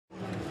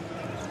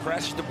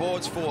Crashed the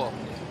boards for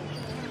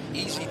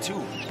easy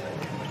two.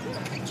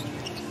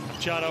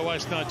 Machado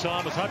wastes no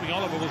time. Was hoping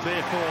Oliver was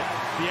there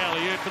for the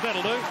alley-oop, but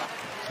that'll do.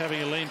 He's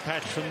having a lean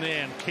patch from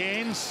there. And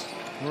Cairns,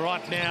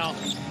 right now,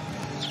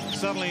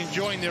 suddenly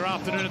enjoying their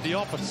afternoon at the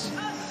office.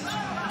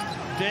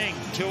 Deng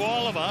to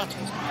Oliver.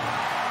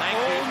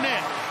 All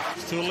net.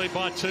 Still lead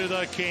by 2,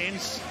 though,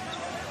 Cairns.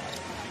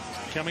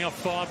 Coming off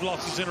 5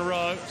 losses in a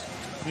row.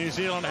 New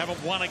Zealand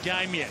haven't won a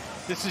game yet.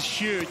 This is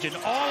huge, and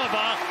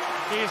Oliver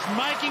is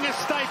making a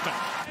statement.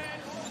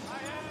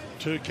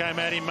 2 came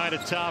at him, made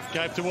it tough,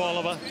 gave to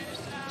Oliver.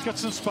 He's got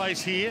some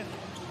space here.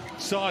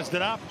 Sized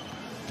it up,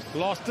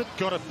 lost it,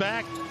 got it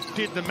back,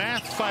 did the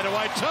math, fade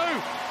away 2.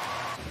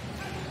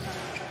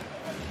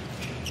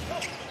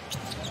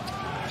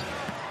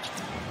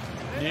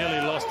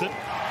 Nearly lost it,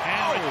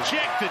 and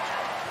rejected.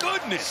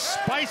 Goodness,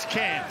 space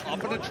can.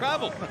 Up into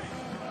trouble.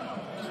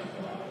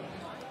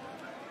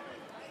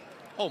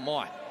 Oh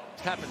my,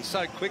 it happened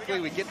so quickly.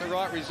 We get the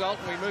right result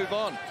and we move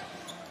on.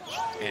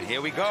 And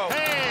here we go.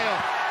 Hale,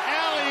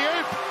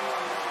 alley-oop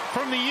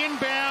from the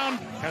inbound.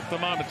 At the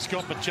moment,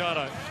 Scott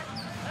Machado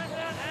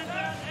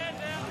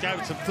gave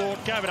it some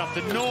thought, gave it up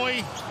to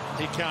Noy.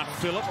 He can't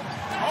fill it.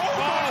 Oh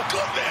my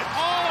goodness!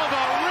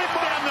 Oliver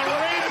ripped down the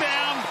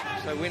rebound.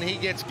 So when he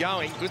gets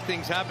going, good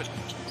things happen.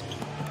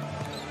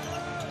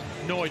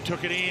 Noy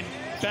took it in,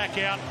 back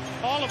out.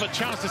 Oliver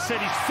chance to set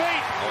his feet.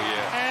 Oh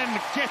yeah. And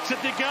gets it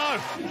to go.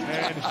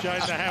 And Shane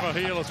the Hammer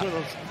Heel is with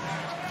us.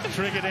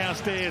 Trigger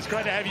downstairs.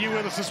 Great to have you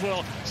with us as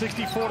well.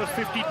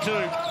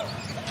 64-52.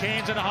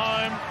 Cairns at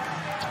home,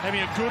 having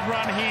a good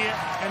run here,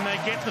 and they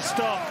get the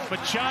stop.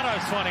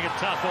 Machado's finding it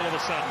tough all of a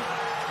sudden.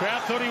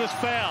 Crowd thought he was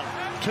fouled.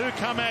 2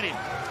 come at him.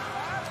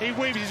 He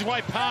weaves his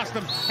way past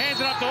them,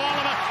 hands it up to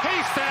Oliver.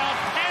 He's fouled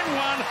and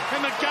 1,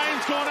 and the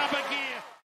game's gone up again.